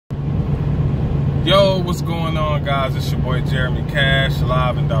Yo, what's going on, guys? It's your boy Jeremy Cash,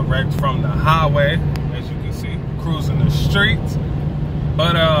 live and direct from the highway. As you can see, cruising the streets.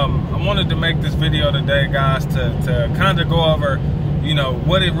 But I wanted to make this video today, guys, to kind of go over, you know,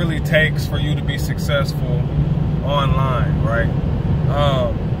 what it really takes for you to be successful online, right?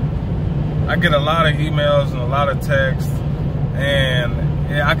 I get a lot of emails and a lot of texts, and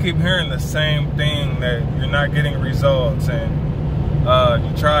yeah, I keep hearing the same thing, that you're not getting results, and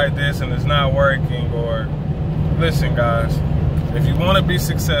you tried this and it's not working. Or listen, guys, if you want to be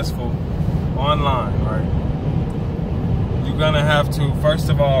successful online, right, you're gonna have to, first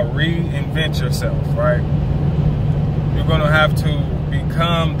of all, reinvent yourself, right? You're gonna have to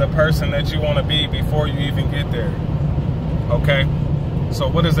become the person that you want to be before you even get there. Okay, so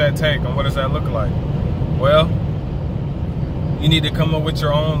what does that take and what does that look like? Well, you need to come up with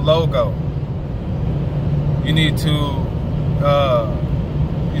your own logo. You need to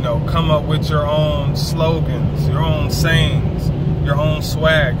you know, come up with your own slogans, your own sayings, your own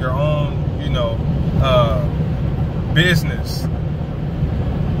swag, your own, you know, business.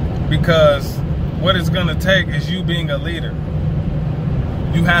 Because what it's gonna take is you being a leader.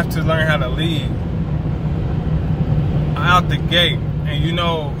 You have to learn how to lead out the gate. And you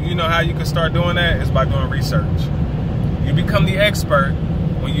know how you can start doing that is by doing research. You become the expert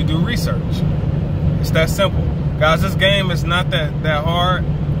when you do research. It's that simple. Guys, this game is not that hard.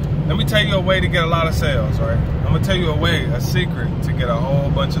 Let me tell you a way to get a lot of sales, right? I'm gonna tell you a secret to get a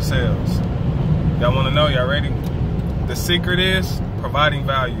whole bunch of sales. Y'all wanna know? Y'all ready? The secret is providing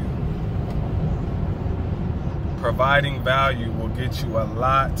value. Providing value will get you a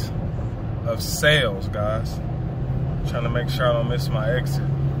lot of sales, guys. I'm trying to make sure I don't miss my exit.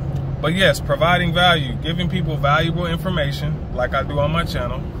 But yes, providing value, giving people valuable information like I do on my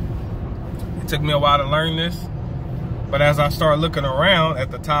channel. It took me a while to learn this. But as I start looking around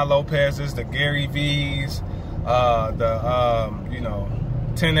at the Tai Lopez's, the Gary V's, you know,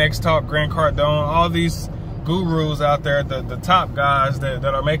 10X Talk, Grant Cardone, all these gurus out there, the top guys that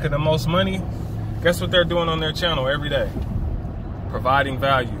are making the most money, guess what they're doing on their channel every day? Providing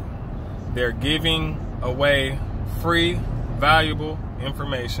value. They're giving away free, valuable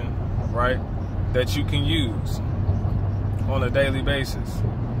information, right, that you can use on a daily basis.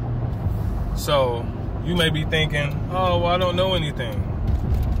 So you may be thinking, oh, well, I don't know anything.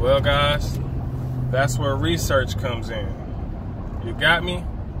 Well, guys, that's where research comes in. You got me?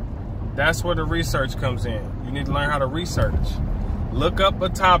 That's where the research comes in. You need to learn how to research. Look up a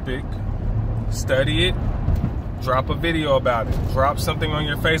topic, study it, drop a video about it, drop something on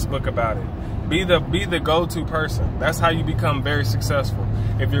your Facebook about it. Be the go-to person. That's how you become very successful.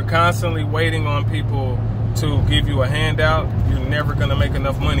 If you're constantly waiting on people to give you a handout, you're never gonna make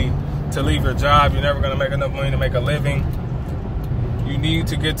enough money to leave your job. You're never gonna make enough money to make a living. You need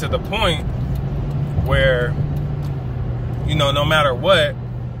to get to the point where, you know, no matter what,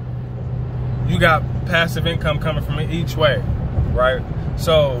 you got passive income coming from each way, right?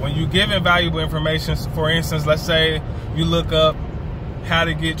 So when you give invaluable information, for instance, let's say you look up how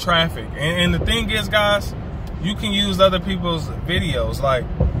to get traffic. And the thing is, guys, you can use other people's videos. Like,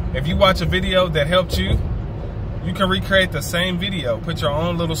 if you watch a video that helped you, you can recreate the same video, put your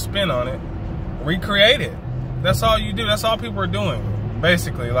own little spin on it, recreate it. That's all you do. That's all people are doing,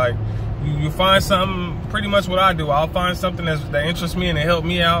 basically. Like, you find something, pretty much what I do. I'll find something that interests me and it helped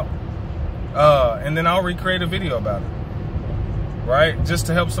me out, and then I'll recreate a video about it, right? Just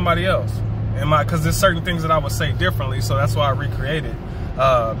to help somebody else. Because there's certain things that I would say differently, so that's why I recreate it.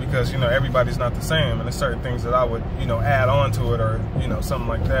 Because, you know, everybody's not the same, and there's certain things that I would, you know, add on to it, or, you know, something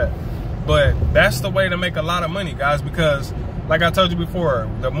like that. But that's the way to make a lot of money, guys, because like I told you before,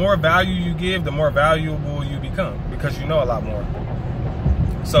 the more value you give, the more valuable you become, because you know a lot more.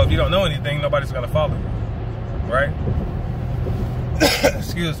 So if you don't know anything, nobody's going to follow you, right?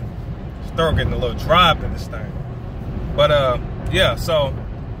 Excuse me. Throat getting a little dry up in this thing. But, yeah, so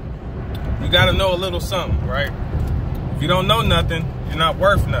you got to know a little something, right? If you don't know nothing, you're not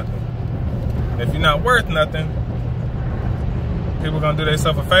worth nothing. If you're not worth nothing, people are going to do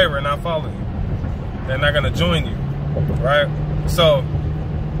themselves a favor and not follow you. They're not going to join you, right? So,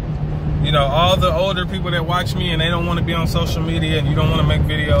 you know, all the older people that watch me and they don't want to be on social media and you don't want to make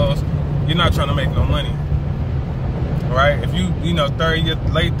videos, you're not trying to make no money, right? If you know,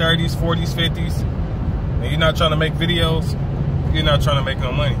 late 30s, 40s, 50s, and you're not trying to make videos, you're not trying to make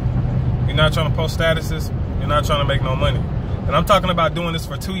no money. You're not trying to post statuses, you're not trying to make no money. And I'm talking about doing this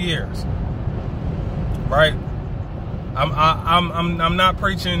for 2 years, right? I'm not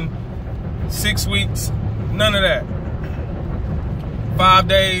preaching 6 weeks, none of that. 5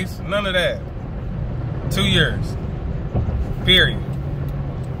 days, none of that. 2 years, period.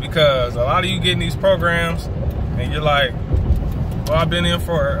 Because a lot of you get in these programs and you're like, well, I've been in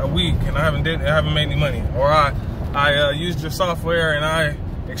for a week and I haven't made any money. Or I used your software and I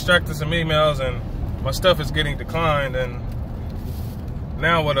extracted some emails and my stuff is getting declined, and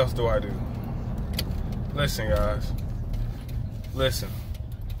now what else do I do? Listen, guys. Listen.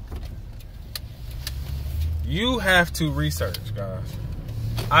 You have to research, guys.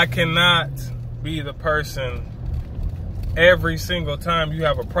 I cannot be the person every single time you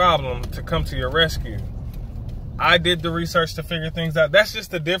have a problem to come to your rescue. I did the research to figure things out. That's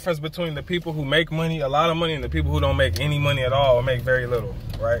just the difference between the people who make money, a lot of money, and the people who don't make any money at all or make very little,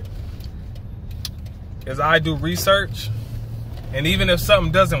 right? Is I do research, and even if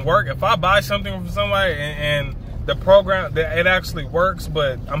something doesn't work, if I buy something from somebody and the program, it actually works,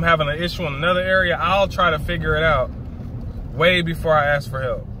 but I'm having an issue in another area, I'll try to figure it out way before I ask for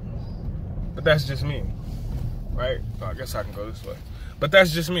help. But that's just me, right? Oh, I guess I can go this way. But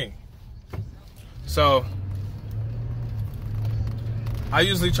that's just me. So I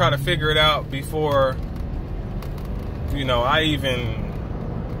usually try to figure it out before, you know, I even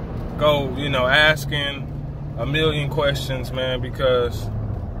go, you know, asking a million questions, man, because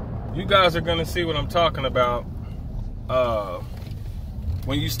you guys are gonna see what I'm talking about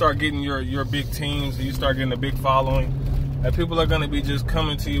when you start getting your big teams and you start getting a big following, and people are gonna be just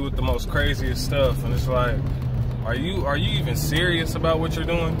coming to you with the most craziest stuff, and it's like, are you even serious about what you're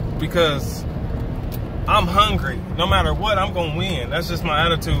doing? Because I'm hungry. No matter what, I'm gonna win. That's just my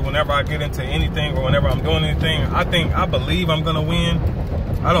attitude whenever I get into anything or whenever I'm doing anything. I believe I'm gonna win.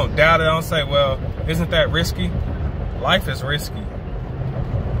 I don't doubt it. I don't say, well, isn't that risky? Life is risky.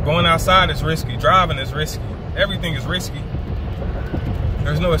 Going outside is risky. Driving is risky. Everything is risky.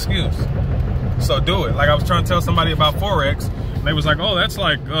 There's no excuse. So do it. Like I was trying to tell somebody about Forex, and they was like, oh, that's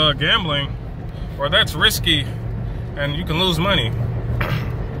like gambling, or that's risky, and you can lose money.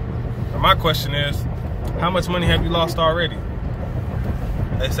 And my question is, how much money have you lost already?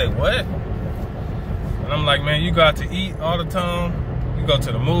 They say, what? And I'm like, man, you got to eat all the time. You go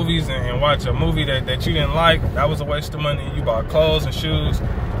to the movies and watch a movie that you didn't like. That was a waste of money. You bought clothes and shoes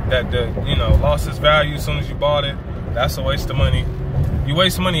that you know, lost its value as soon as you bought it. That's a waste of money. You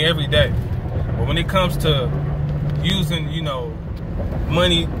waste money every day. But when it comes to using, you know,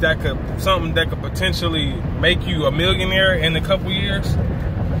 money something that could potentially make you a millionaire in a couple years,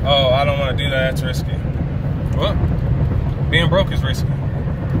 oh, I don't want to do that. That's risky. Well, being broke is risky.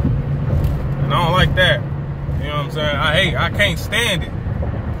 And I don't like that. You know what I'm saying? I can't stand it.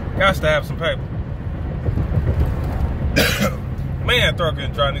 Got to have some paper. Man, throat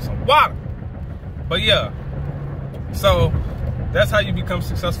getting dry. I need some water. But yeah. So that's how you become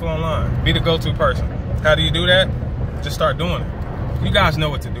successful online. Be the go-to person. How do you do that? Just start doing it. You guys know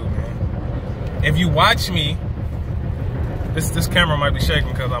what to do, man. If you watch me, this camera might be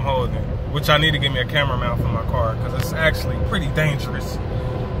shaking because I'm holding it, which I need to get me a camera mount for my car because it's actually pretty dangerous.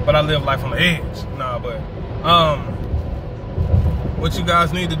 But I live life on the edge. Nah, but what you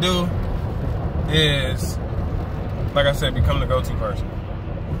guys need to do is, like I said, become the go-to person.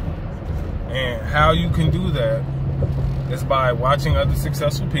 And how you can do that is by watching other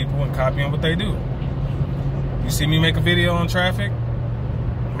successful people and copying what they do. You see me make a video on traffic?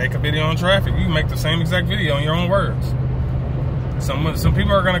 Make a video on traffic. You can make the same exact video in your own words. Some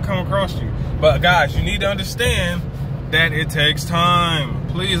people are gonna come across you. But guys, you need to understand that it takes time.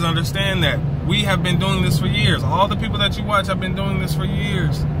 Please understand that. We have been doing this for years. All the people that you watch have been doing this for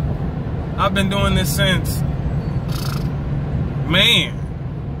years. I've been doing this since, man,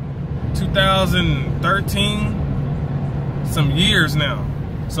 2013, some years now.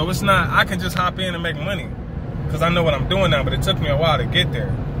 So it's not, I can just hop in and make money because I know what I'm doing now, but it took me a while to get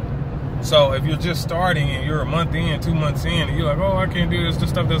there. So if you're just starting and you're a month in, 2 months in, and you're like, oh, I can't do this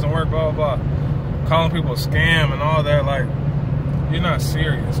stuff doesn't work, blah, blah, blah. Calling people a scam and all that, like, you're not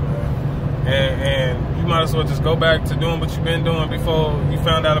serious, man. And you might as well just go back to doing what you've been doing before you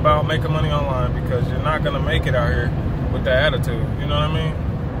found out about making money online, because you're not gonna make it out here with that attitude, you know what I mean?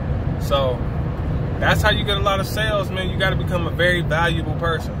 So that's how you get a lot of sales, man. You gotta become a very valuable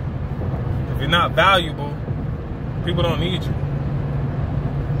person. If you're not valuable, people don't need you.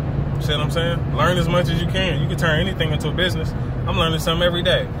 See what I'm saying? Learn as much as you can. You can turn anything into a business. I'm learning something every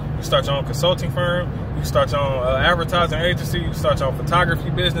day. You start your own consulting firm. You can start your own advertising agency. You can start your own photography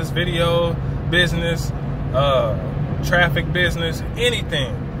business, video business, traffic business,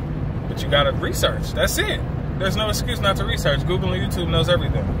 anything. But you gotta research. That's it. There's no excuse not to research. Google and YouTube knows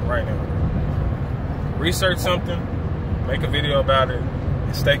everything right now. Research something, make a video about it,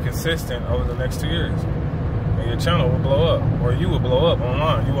 and stay consistent over the next 2 years. And your channel will blow up, or you will blow up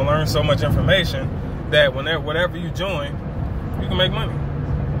online. You will learn so much information that whatever you join, you can make money.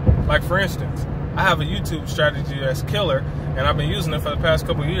 Like for instance, I have a YouTube strategy that's killer, and I've been using it for the past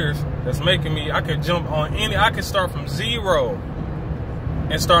couple of years. That's making me, I can jump on I can start from zero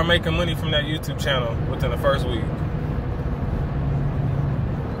and start making money from that YouTube channel within the first week.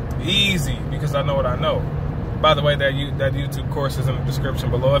 Easy, because I know what I know. By the way, that YouTube course is in the description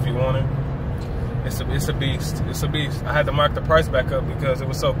below if you want it. It's a beast. It's a beast. I had to mark the price back up because it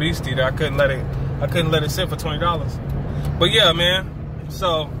was so beastie that I couldn't let it sit for $20. But yeah, man.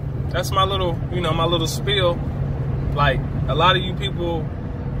 So that's my little, my little spiel. Like, a lot of you people,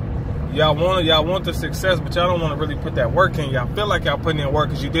 y'all want the success, but y'all don't want to really put that work in. Y'all feel like y'all putting in work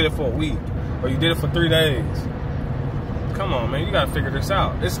because you did it for a week or you did it for 3 days. Come on, man, you gotta figure this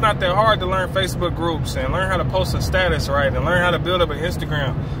out. It's not that hard to learn Facebook groups and learn how to post a status right and learn how to build up an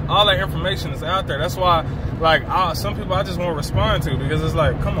Instagram. All that information is out there. That's why, like, some people I just won't respond to, because it's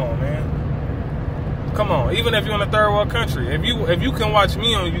like, come on, man. Come on. Even if you're in a third world country, if you can watch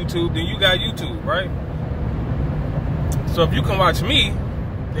me on YouTube, then you got YouTube, right? So if you can watch me,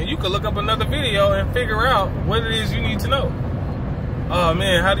 then you can look up another video and figure out what it is you need to know. Oh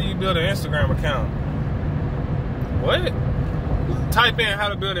man, how do you build an Instagram account? What? Type in how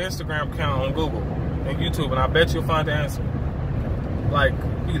to build an Instagram account on Google and YouTube, and I bet you'll find the answer. Like,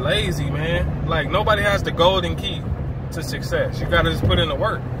 be lazy, man. Like, nobody has the golden key to success. You gotta just put in the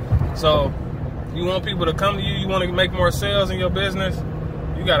work. So, you want people to come to you, you want to make more sales in your business,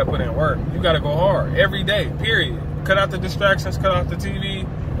 you gotta put in work. You gotta go hard every day, period. Cut out the distractions, cut out the TV,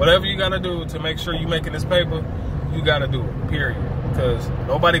 whatever you gotta do to make sure you're making this paper, you gotta do it, period. Because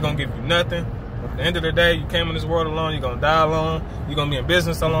nobody gonna give you nothing. At the end of the day, you came in this world alone, you're gonna die alone, you're gonna be in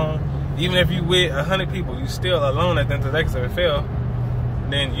business alone. Even if you with 100 people, you still alone at the end of the day, because if it fail,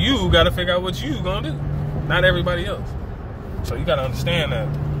 then you gotta figure out what you gonna do, not everybody else. So you gotta understand that.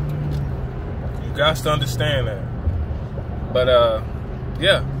 You got to understand that. But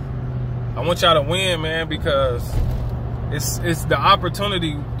yeah, I want y'all to win, man, because it's the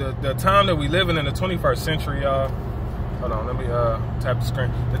opportunity, the time that we living in the 21st century, y'all. Hold on, let me tap the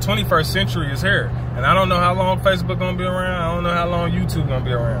screen. The 21st century is here, and I don't know how long Facebook gonna be around. I don't know how long YouTube gonna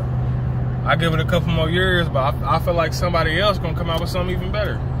be around. I give it a couple more years, but I feel like somebody else gonna come out with something even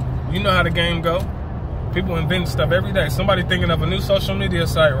better. You know how the game go. People invent stuff every day. Somebody thinking of a new social media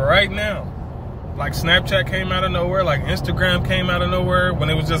site right now. Like Snapchat came out of nowhere, like Instagram came out of nowhere when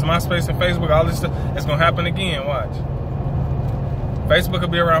it was just MySpace and Facebook, all this stuff. It's gonna happen again, watch. Facebook will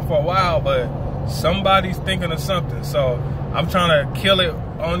be around for a while, but somebody's thinking of something. So I'm trying to kill it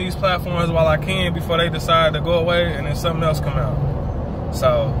on these platforms while I can before they decide to go away and then something else come out.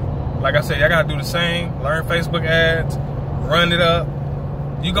 So, like I said, y'all gotta do the same. Learn Facebook ads, run it up.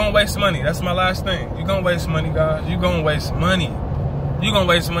 You gonna waste money. That's my last thing. You gonna waste money, guys. You gonna waste money. You gonna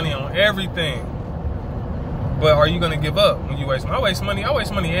waste money on everything. But are you gonna give up when you waste money? I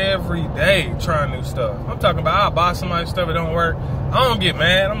waste money every day trying new stuff. I'm talking about I'll buy somebody's stuff, it don't work. I don't get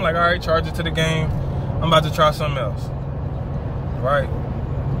mad. I'm like, all right, charge it to the game. I'm about to try something else. Right?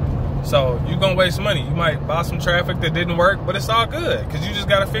 So you gonna waste money. You might buy some traffic that didn't work, but it's all good because you just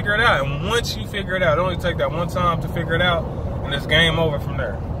gotta figure it out. And once you figure it out, it only take that one time to figure it out, and it's game over from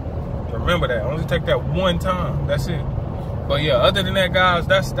there. Remember that. Only take that one time. That's it. But yeah, other than that, guys,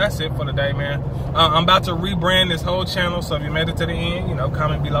 that's it for today, man. I'm about to rebrand this whole channel, so if you made it to the end, you know,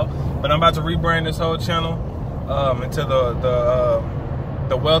 comment below. But I'm about to rebrand this whole channel into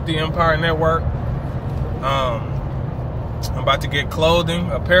the Wealthy Empire Network. I'm about to get clothing,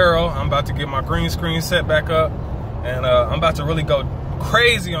 apparel. I'm about to get my green screen set back up, and I'm about to really go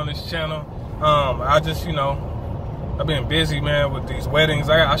crazy on this channel. I just, you know, I've been busy, man, with these weddings.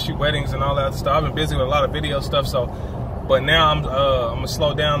 I shoot weddings and all that stuff. I've been busy with a lot of video stuff, so. But now I'm gonna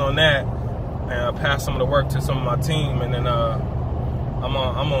slow down on that and pass some of the work to some of my team, and then I'm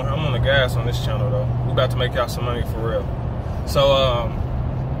on the gas on this channel though. We about to make y'all some money for real. So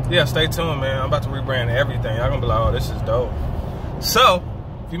yeah, stay tuned, man. I'm about to rebrand everything. Y'all gonna be like, oh, this is dope. So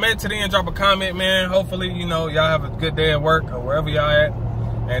if you made it to the end, drop a comment, man. Hopefully, you know, y'all have a good day at work or wherever y'all at,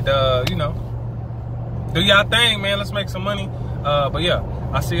 and you know, do y'all thing, man. Let's make some money. But yeah,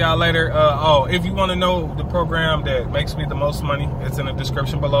 I'll see y'all later. Oh, if you want to know the program that makes me the most money, it's in the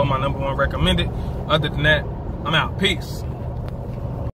description below, my #1 recommended. Other than that, I'm out. Peace.